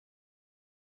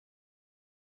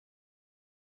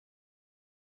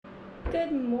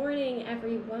Good morning,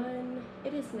 everyone.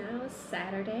 It is now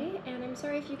Saturday, and I'm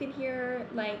sorry if you can hear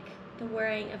the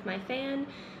whirring of my fan,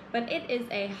 but it is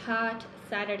a hot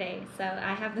Saturday, so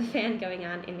I have the fan going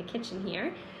on in the kitchen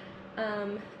here,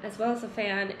 as well as a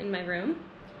fan in my room.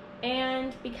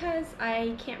 And because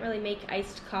I can't really make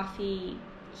iced coffee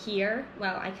here,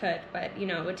 well, I could, but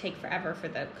it would take forever for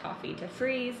the coffee to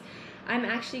freeze, I'm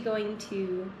actually going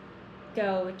to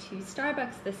go to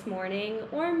Starbucks this morning,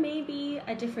 or maybe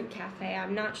a different cafe,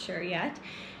 I'm not sure yet,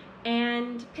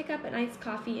 and pick up an iced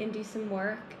coffee and do some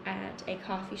work at a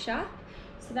coffee shop.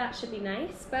 So that should be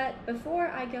nice. But before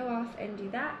I go off and do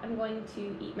that, I'm going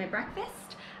to eat my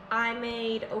breakfast. I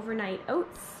made overnight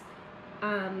oats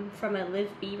from a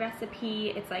Live Bee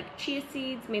recipe. It's like chia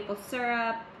seeds, maple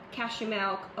syrup, cashew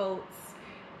milk, oats,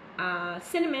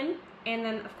 cinnamon, and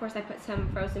then of course I put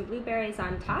some frozen blueberries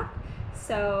on top.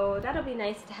 So that'll be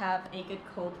nice to have a good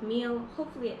cold meal.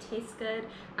 Hopefully it tastes good.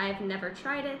 I've never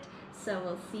tried it, so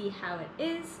we'll see how it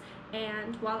is.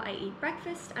 And while I eat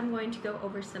breakfast, I'm going to go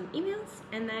over some emails,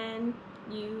 and then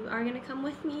you are gonna come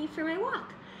with me for my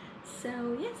walk.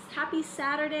 So yes, happy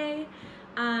Saturday.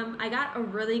 I got a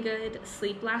really good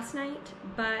sleep last night,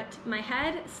 but my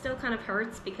head still kind of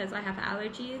hurts because I have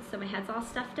allergies, so my head's all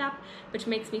stuffed up, which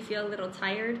makes me feel a little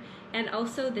tired. And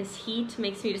also this heat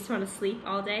makes me just want to sleep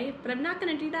all day, but I'm not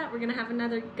gonna do that. We're gonna have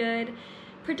another good,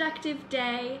 productive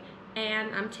day,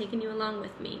 and I'm taking you along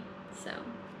with me. So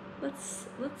let's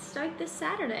start this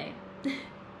Saturday.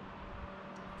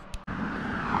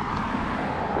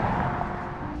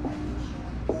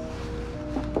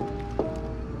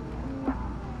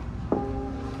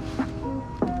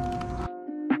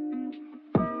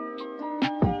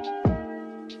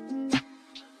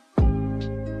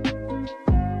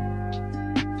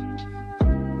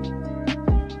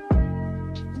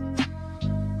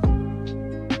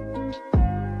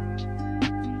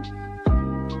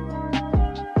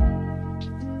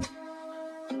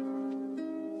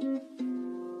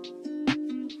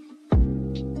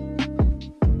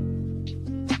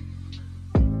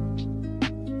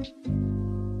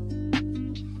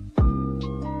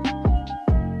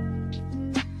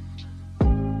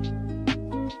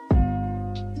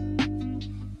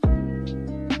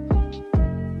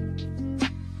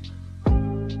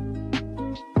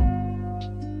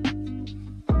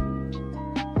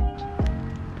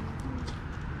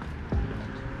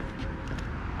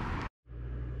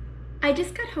 I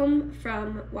just got home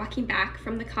from walking back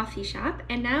from the coffee shop,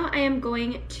 and now I am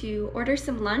going to order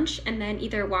some lunch and then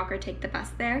either walk or take the bus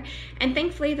there. And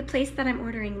thankfully the place that I'm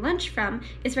ordering lunch from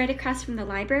is right across from the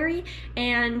library,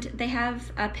 and they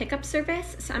have a pickup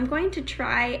service. So I'm going to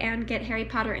try and get Harry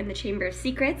Potter and the Chamber of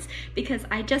Secrets, because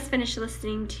I just finished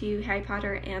listening to Harry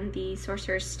Potter and the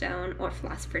Sorcerer's Stone or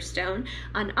Philosopher's Stone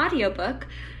on audiobook.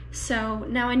 So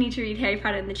now I need to read Harry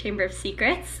Potter and the Chamber of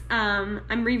Secrets.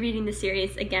 I'm rereading the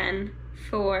series again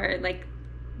for like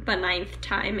the 9th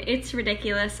time. It's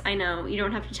ridiculous, I know, you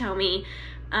don't have to tell me.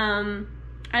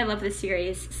 I love this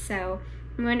series, so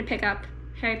I'm going to pick up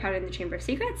Harry Potter and the Chamber of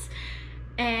Secrets,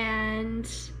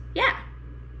 and yeah,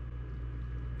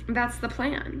 that's the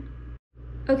plan.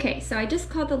 Okay, so I just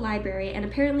called the library, and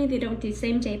apparently they don't do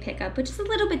same day pickup, which is a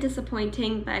little bit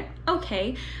disappointing, but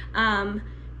okay.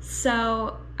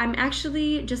 So I'm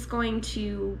actually just going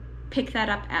to pick that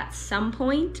up at some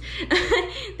point.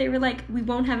 They were like, we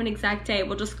won't have an exact day,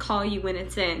 we'll just call you when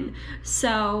it's in.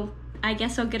 So I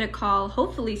guess I'll get a call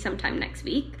hopefully sometime next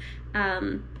week.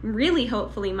 Really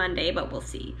hopefully Monday, but we'll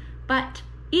see. But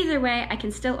either way, I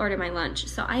can still order my lunch.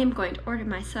 So I am going to order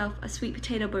myself a sweet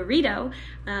potato burrito,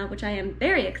 which I am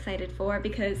very excited for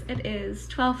because it is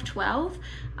 12:12,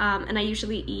 and I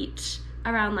usually eat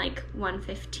around like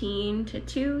 1:15 to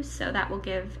 2, so that will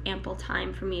give ample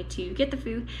time for me to get the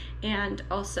food and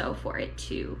also for it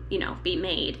to, be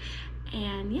made.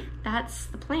 And yeah, that's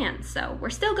the plan. So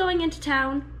we're still going into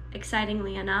town,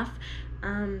 excitingly enough,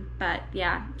 but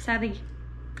yeah, sadly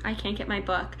I can't get my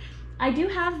book. I do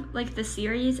have like the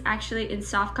series actually in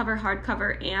softcover,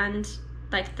 hardcover, and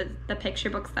like the picture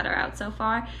books that are out so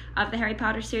far of the Harry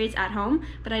Potter series at home,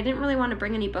 but I didn't really want to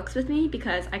bring any books with me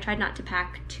because I tried not to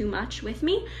pack too much with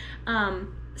me.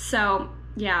 So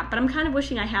yeah, but I'm kind of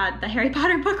wishing I had the Harry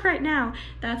Potter book right now,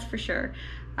 that's for sure.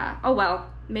 Oh well,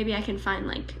 maybe I can find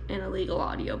like an illegal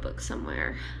audiobook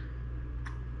somewhere.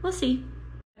 We'll see.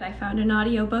 I found an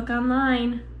audiobook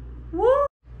online. Woo!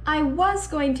 I was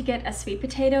going to get a sweet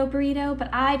potato burrito,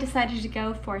 but I decided to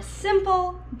go for a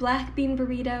simple black bean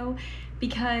burrito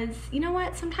because you know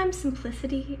what? Sometimes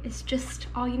simplicity is just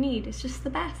all you need. It's just the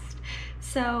best.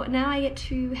 So now I get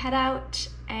to head out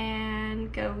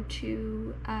and go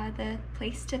to the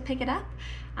place to pick it up.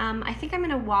 I think I'm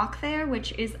gonna walk there,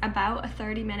 which is about a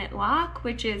 30-minute walk,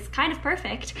 which is kind of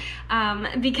perfect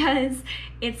because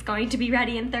it's going to be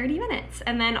ready in 30 minutes,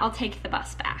 and then I'll take the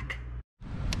bus back.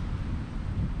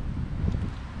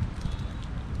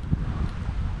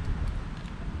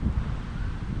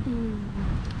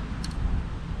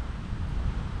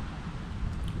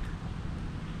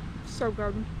 So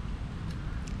good.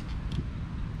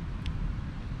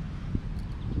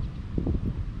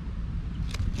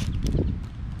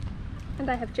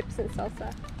 And I have chips and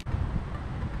salsa.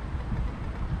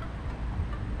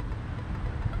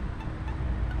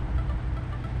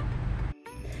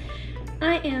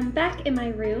 I am back in my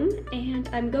room and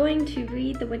I'm going to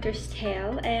read The Winter's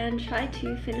Tale and try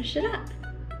to finish it up.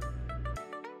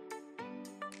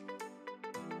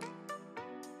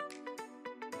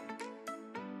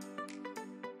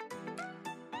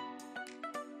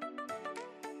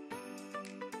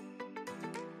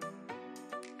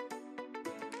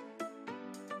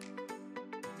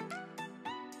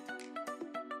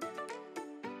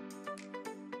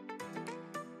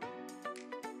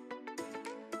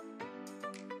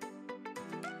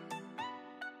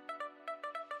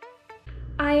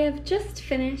 I have just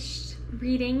finished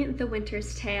reading The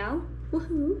Winter's Tale,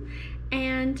 woohoo,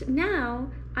 and now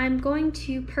I'm going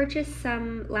to purchase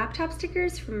some laptop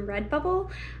stickers from Redbubble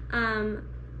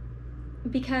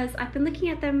because I've been looking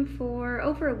at them for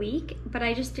over a week, but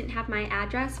I just didn't have my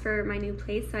address for my new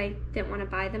place, so I didn't want to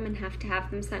buy them and have to have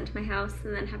them sent to my house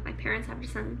and then have my parents have to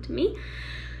send them to me.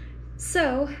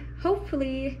 So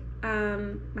hopefully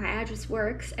my address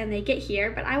works and they get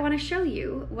here, but I want to show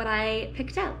you what I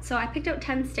picked out. So I picked out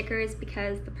 10 stickers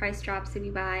because the price drops if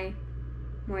you buy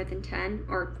more than 10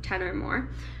 or 10 or more.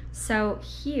 So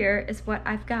here is what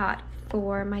I've got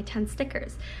for my 10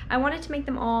 stickers. I wanted to make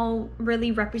them all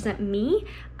really represent me,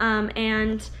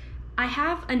 and I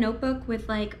have a notebook with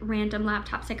like random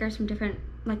laptop stickers from different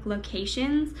like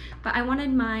locations, but I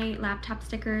wanted my laptop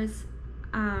stickers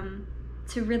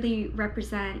to really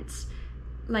represent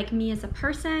like me as a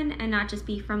person and not just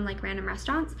be from like random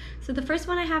restaurants. So the first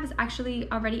one I have is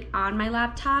actually already on my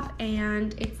laptop,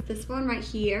 and it's this one right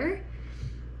here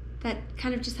that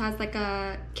kind of just has like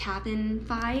a cabin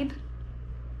vibe.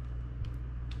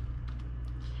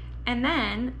 And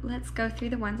then let's go through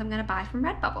the ones I'm gonna buy from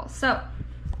Redbubble. So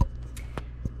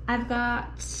I've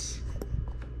got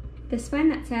this one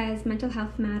that says Mental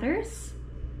Health Matters.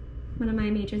 One of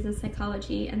my majors is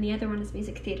psychology, and the other one is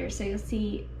music theater, so you'll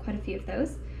see quite a few of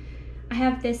those. I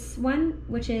have this one,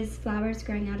 which is Flowers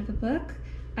Growing Out of a Book.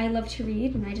 I love to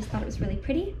read, and I just thought it was really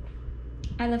pretty.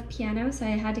 I love piano, so I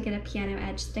had to get a piano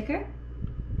edge sticker.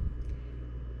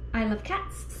 I love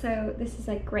cats, so this is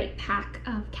a great pack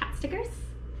of cat stickers.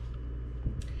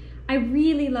 I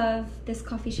really love this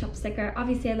coffee shop sticker.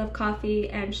 Obviously, I love coffee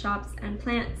and shops and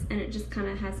plants, and it just kind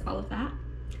of has all of that.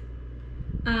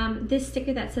 This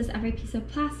sticker that says every piece of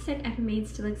plastic ever made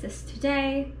still exists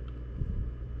today.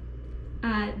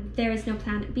 There is no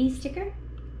Planet B sticker.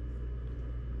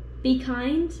 Be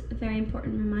kind, a very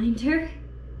important reminder.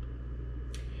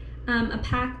 A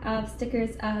pack of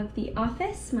stickers of The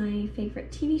Office, my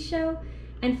favorite TV show.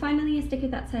 And finally a sticker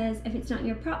that says, if it's not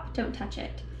your prop, don't touch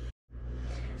it.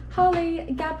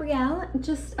 Holly Gabrielle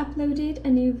just uploaded a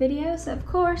new video, so of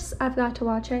course I've got to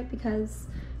watch it because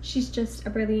she's just a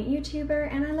brilliant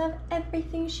YouTuber and I love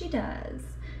everything she does.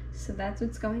 So that's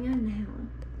what's going on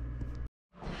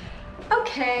now.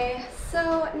 Okay,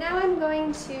 so now I'm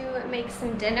going to make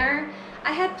some dinner.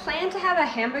 I had planned to have a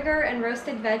hamburger and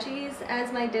roasted veggies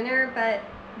as my dinner, but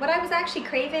what I was actually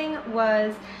craving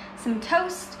was some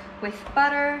toast with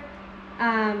butter,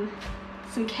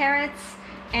 some carrots,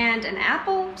 and an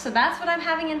apple. So that's what I'm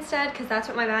having instead because that's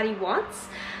what my body wants.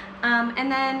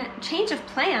 And then change of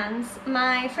plans,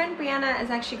 my friend Brianna is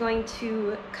actually going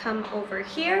to come over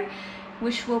here,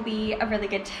 which will be a really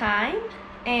good time.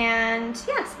 And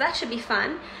yeah, so that should be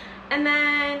fun. And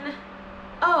then,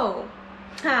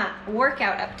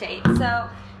 workout update. So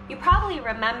you probably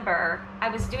remember I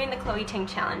was doing the Chloe Ting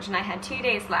challenge and I had 2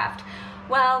 days left.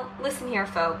 Well, listen here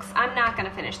folks, I'm not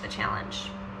gonna finish the challenge.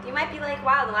 You might be like,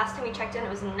 wow, the last time we checked in it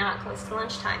was not close to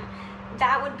lunchtime.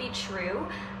 That would be true,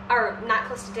 or not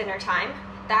close to dinner time.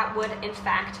 That would in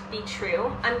fact be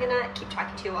true. I'm gonna keep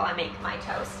talking to you while I make my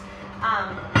toast.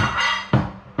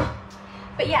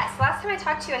 But yes, last time I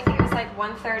talked to you, I think it was like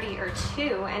 1:30 or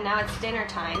 2, and now it's dinner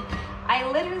time. I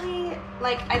literally,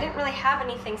 I didn't really have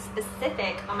anything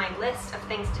specific on my list of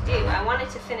things to do. I wanted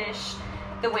to finish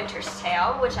The Winter's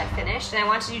Tale, which I finished, and I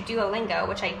wanted to do Duolingo,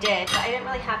 which I did, but I didn't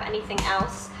really have anything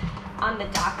else on the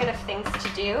docket of things to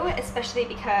do, especially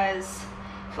because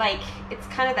like it's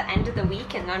kind of the end of the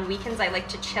week, and on weekends I like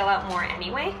to chill out more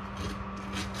anyway.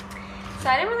 So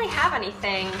I didn't really have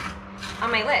anything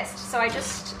on my list, so I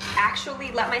just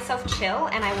actually let myself chill,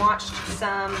 and I watched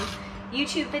some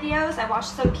YouTube videos. I watched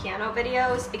some piano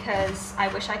videos because I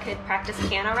wish I could practice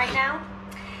piano right now,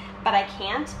 but I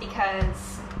can't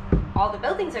because all the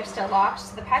buildings are still locked,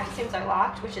 so the practice rooms are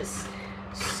locked, which is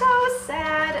so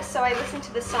sad. So I listened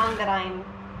to the song that I'm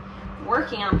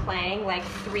working on playing like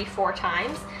 3-4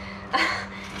 times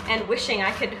and wishing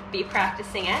I could be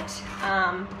practicing it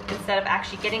instead of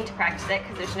actually getting to practice it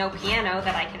because there's no piano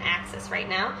that I can access right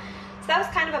now. So that was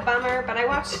kind of a bummer, but I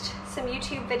watched some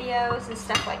YouTube videos and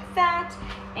stuff like that,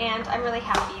 and I'm really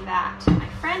happy that my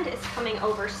friend is coming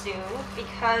over soon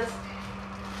because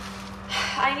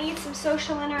I need some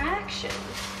social interaction.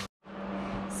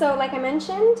 So like I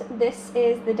mentioned, this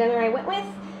is the dinner I went with.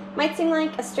 Might seem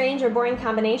like a strange or boring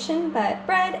combination, but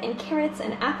bread and carrots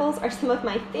and apples are some of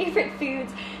my favorite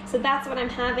foods, so that's what I'm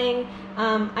having.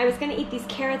 I was gonna eat these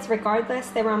carrots regardless.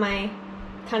 They were on my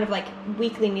kind of like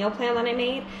weekly meal plan that I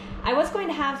made. I was going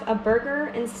to have a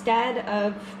burger instead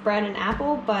of bread and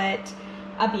apple, but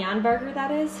a Beyond Burger,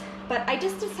 that is. But I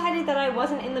just decided that I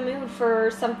wasn't in the mood for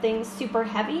something super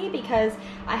heavy because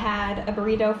I had a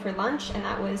burrito for lunch and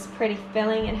that was pretty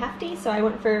filling and hefty, so I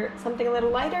went for something a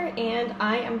little lighter, and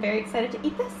I am very excited to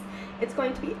eat this. It's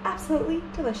going to be absolutely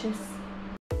delicious.